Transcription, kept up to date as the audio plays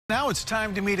Now it's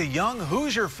time to meet a young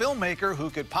Hoosier filmmaker who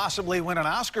could possibly win an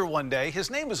Oscar one day. His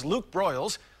name is Luke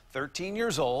Broyles, 13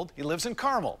 years old. He lives in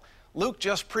Carmel. Luke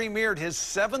just premiered his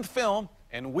 7th film,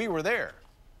 and we were there.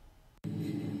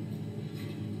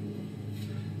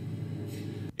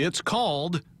 It's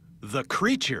called The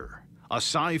Creature, a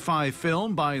sci-fi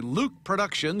film by Luke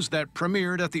Productions that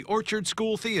premiered at the Orchard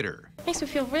School Theater. Makes me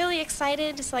feel really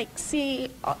excited to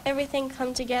see everything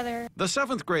come together. The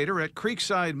 7th grader at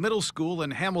Creekside Middle School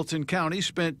in Hamilton County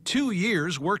spent 2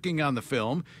 years working on the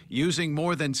film, using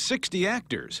more than 60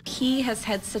 actors. He has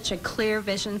had such a clear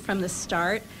vision from the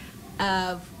start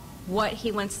of what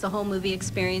he wants the whole movie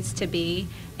experience to be,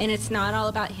 and it's not all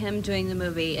about him doing the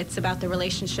movie. It's about the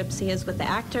relationships he has with the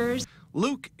actors.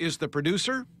 Luke is the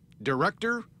producer,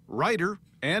 director, writer,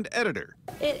 and editor.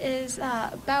 It is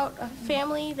about a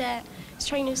family that is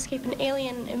trying to escape an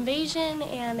alien invasion,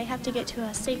 and they have to get to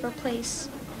a safer place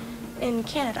in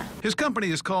Canada. His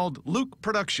company is called Luke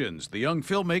Productions. The young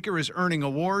filmmaker is earning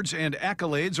awards and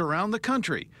accolades around the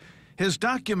country. His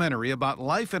documentary about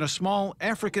life in a small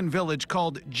African village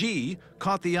called G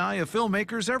caught the eye of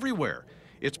filmmakers everywhere.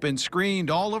 It's been screened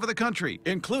all over the country,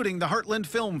 including the Heartland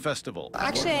Film Festival.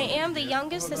 Actually, I am the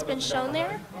youngest that's been shown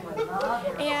there,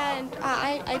 and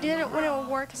I didn't win an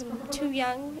award because I'm too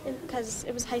young, because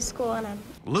it was high school.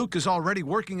 Luke is already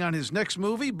working on his next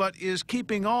movie, but is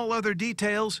keeping all other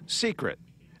details secret.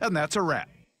 And that's a wrap.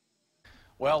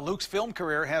 Well, Luke's film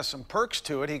career has some perks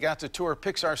to it. He got to tour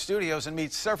Pixar studios and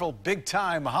meet several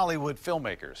big-time Hollywood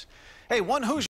filmmakers. Hey, one Hoosier